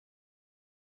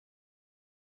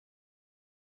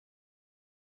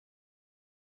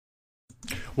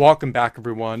Welcome back,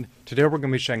 everyone. Today we're going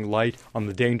to be shedding light on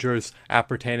the dangers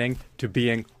appertaining to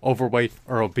being overweight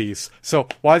or obese. So,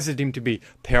 why is it deemed to be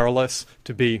perilous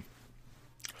to be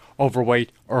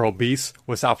overweight or obese?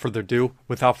 Without further ado,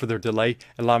 without further delay,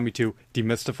 allow me to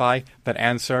demystify that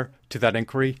answer to that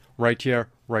inquiry right here,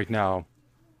 right now.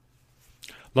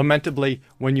 Lamentably,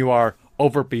 when you are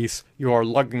obese, you are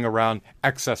lugging around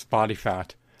excess body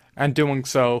fat. And doing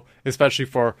so, especially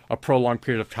for a prolonged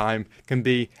period of time, can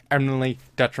be eminently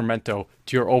detrimental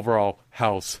to your overall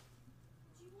health.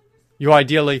 You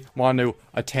ideally want to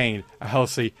attain a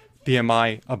healthy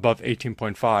BMI above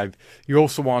 18.5. You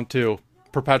also want to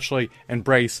perpetually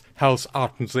embrace health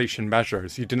optimization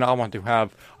measures. You do not want to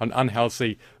have an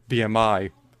unhealthy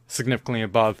BMI significantly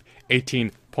above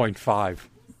 18.5.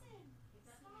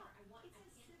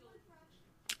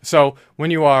 So,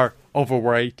 when you are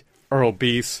overweight or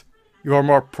obese, you are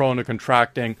more prone to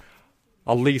contracting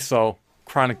a lethal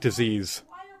chronic disease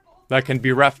that can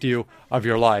bereft you of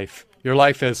your life. Your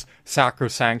life is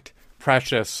sacrosanct,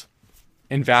 precious,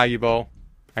 invaluable,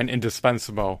 and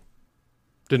indispensable.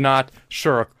 Do not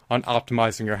shirk on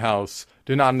optimizing your health.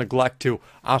 Do not neglect to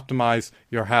optimize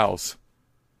your health.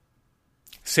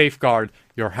 Safeguard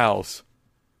your health.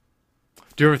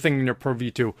 Do everything in your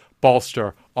purview to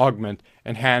bolster, augment,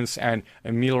 enhance, and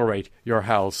ameliorate your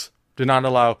health. Do not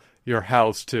allow your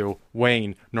health to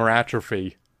wane nor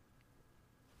atrophy.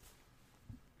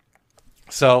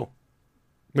 So,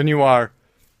 when you are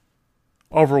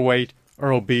overweight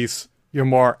or obese, you're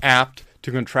more apt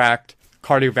to contract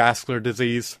cardiovascular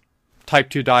disease, type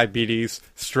 2 diabetes,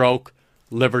 stroke,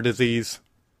 liver disease,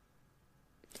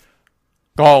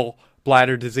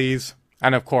 gallbladder disease,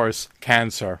 and of course,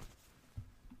 cancer.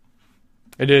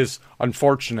 It is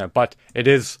unfortunate, but it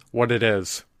is what it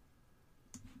is.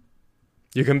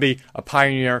 You can be a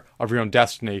pioneer of your own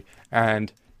destiny,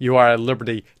 and you are at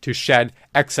liberty to shed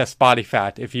excess body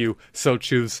fat if you so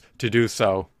choose to do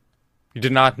so. You do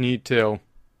not need to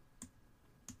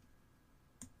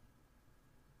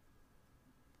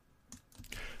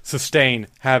sustain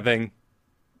having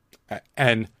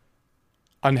an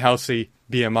unhealthy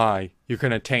BMI. You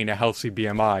can attain a healthy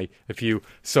BMI if you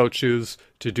so choose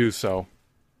to do so.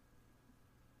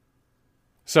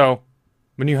 So,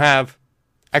 when you have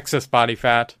excess body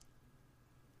fat,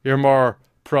 you're more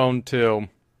prone to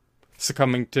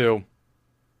succumbing to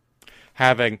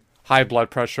having high blood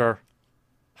pressure,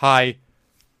 high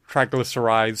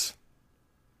triglycerides,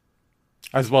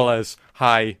 as well as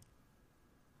high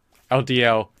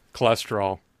LDL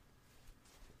cholesterol.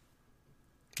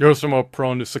 You're also more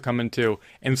prone to succumb to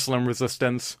insulin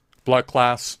resistance, blood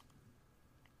clots,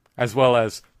 as well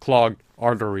as clogged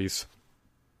arteries.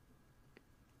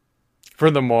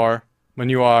 Furthermore, when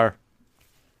you are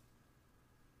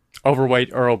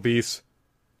overweight or obese,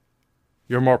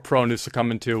 you're more prone to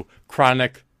succumb to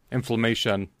chronic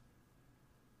inflammation,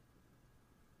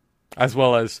 as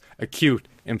well as acute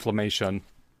inflammation.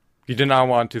 You do not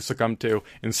want to succumb to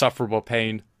insufferable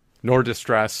pain, nor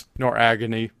distress, nor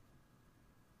agony,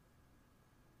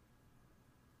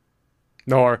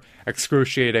 nor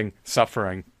excruciating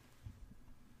suffering.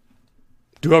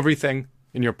 Do everything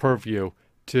in your purview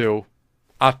to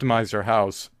optimize your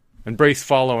health. Embrace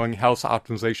following health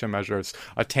optimization measures.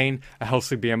 Attain a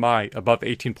healthy BMI above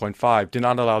 18.5. Do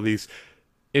not allow these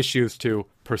issues to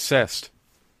persist.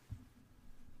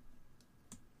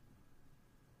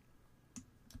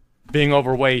 Being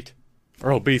overweight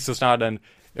or obese is not an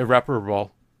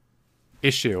irreparable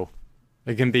issue.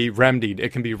 It can be remedied.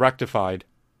 It can be rectified.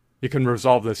 You can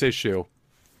resolve this issue.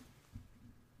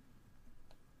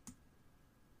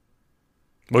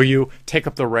 Will you take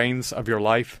up the reins of your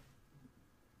life,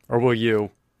 or will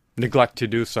you neglect to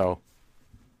do so?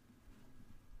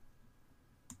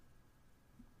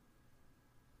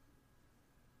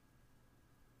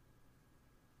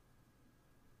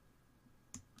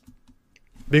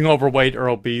 Being overweight or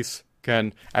obese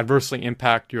can adversely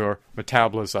impact your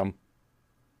metabolism.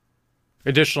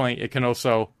 Additionally, it can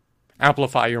also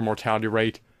amplify your mortality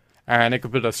rate, and it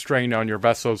could put a strain on your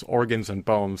vessels, organs, and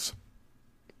bones.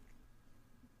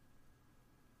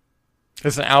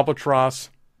 It's an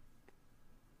albatross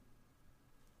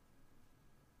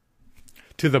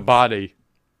to the body,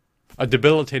 a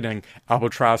debilitating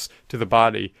albatross to the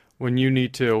body when you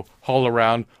need to haul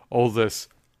around all this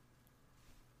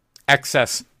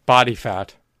excess body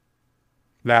fat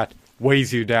that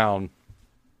weighs you down,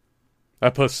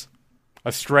 that puts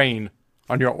a strain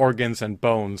on your organs and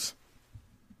bones.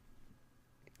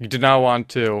 You do not want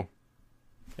to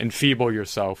enfeeble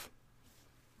yourself.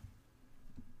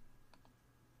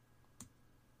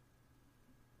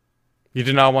 You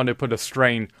do not want to put a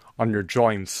strain on your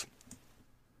joints.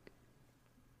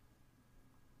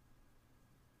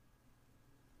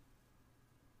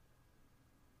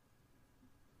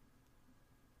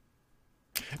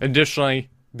 Additionally,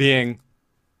 being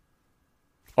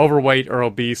overweight or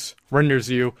obese renders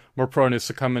you more prone to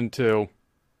succumb into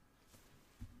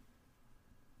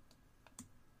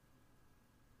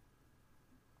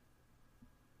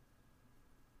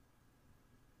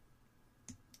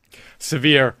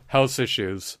severe health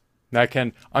issues that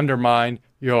can undermine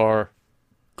your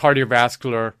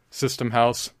cardiovascular system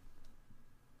health,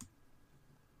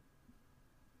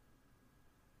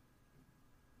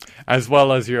 as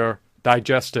well as your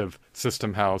digestive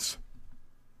system health.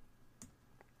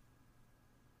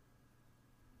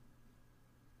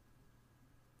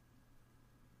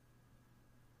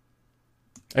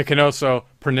 It can also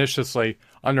perniciously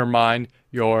undermine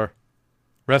your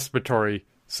respiratory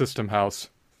system health.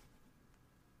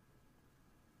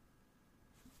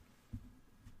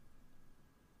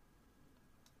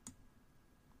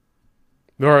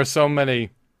 There are so many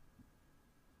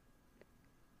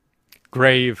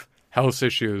grave health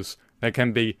issues that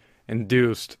can be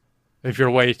induced if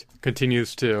your weight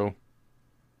continues to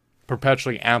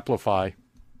perpetually amplify.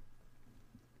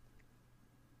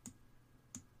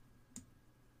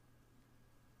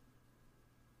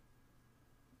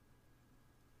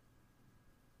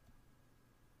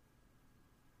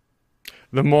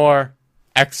 The more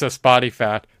excess body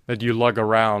fat that you lug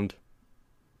around,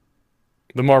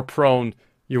 the more prone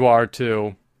you are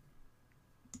to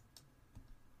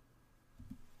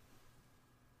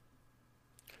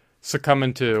succumb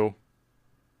into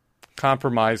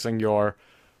compromising your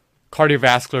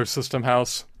cardiovascular system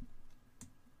health,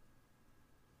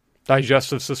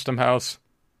 digestive system health,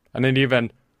 and in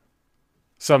even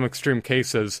some extreme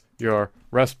cases, your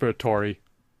respiratory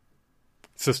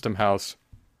system health.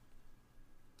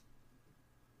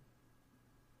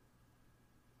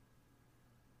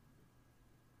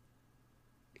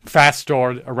 Fat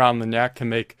stored around the neck can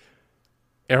make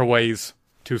airways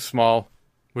too small,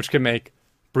 which can make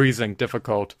breathing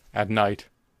difficult at night.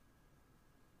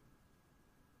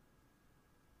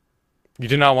 You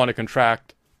do not want to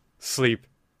contract sleep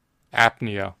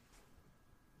apnea.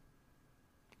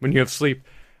 When you have sleep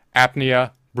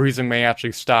apnea, breathing may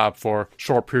actually stop for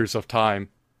short periods of time.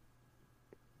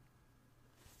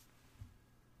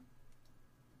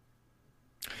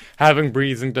 Having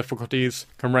breathing difficulties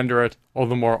can render it all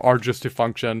the more arduous to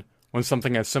function when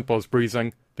something as simple as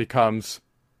breathing becomes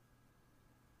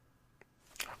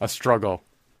a struggle.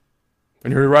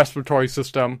 When your respiratory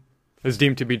system is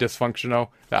deemed to be dysfunctional,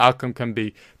 the outcome can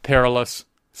be perilous,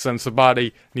 since the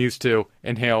body needs to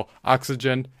inhale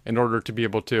oxygen in order to be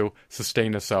able to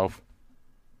sustain itself.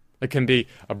 It can be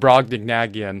a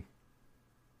Brobdingnagian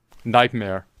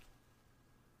nightmare.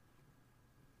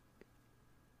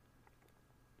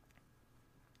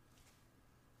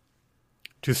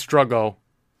 To struggle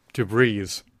to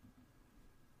breathe.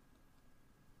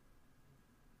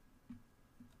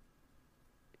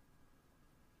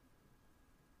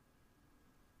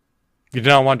 You do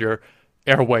not want your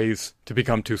airways to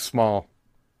become too small.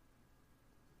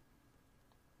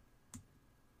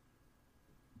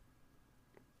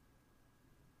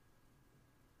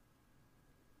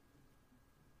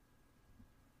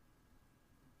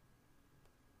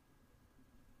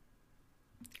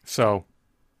 So,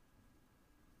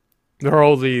 there are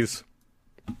all these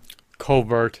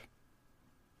covert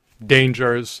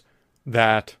dangers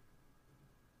that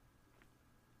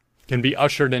can be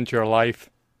ushered into your life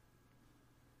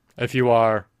if you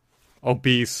are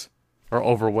obese or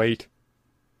overweight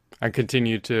and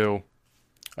continue to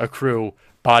accrue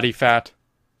body fat.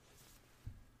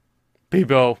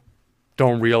 People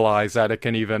don't realize that it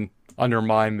can even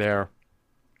undermine their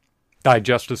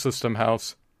digestive system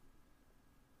health,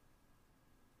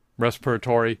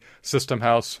 respiratory system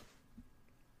health,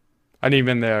 and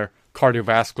even their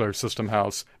cardiovascular system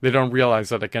health. They don't realize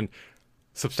that it can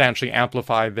substantially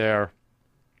amplify their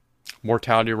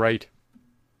mortality rate,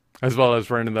 as well as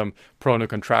render them prone to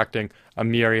contracting a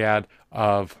myriad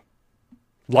of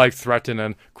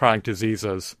life-threatening chronic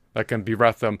diseases that can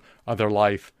bereft them of their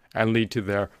life and lead to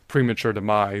their premature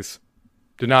demise.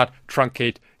 Do not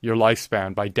truncate your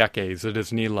lifespan by decades. It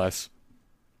is needless.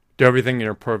 Do everything in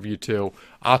your purview to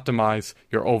optimize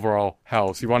your overall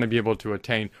health. You want to be able to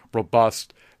attain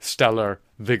robust, stellar,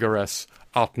 vigorous,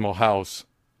 optimal health.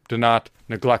 Do not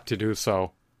neglect to do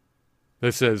so.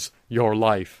 This is your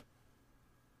life.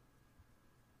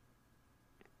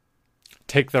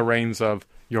 Take the reins of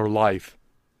your life.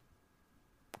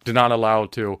 Do not allow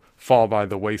it to fall by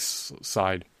the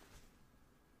wayside.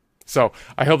 So,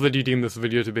 I hope that you deem this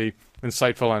video to be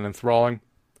insightful and enthralling.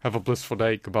 Have a blissful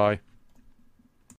day. Goodbye.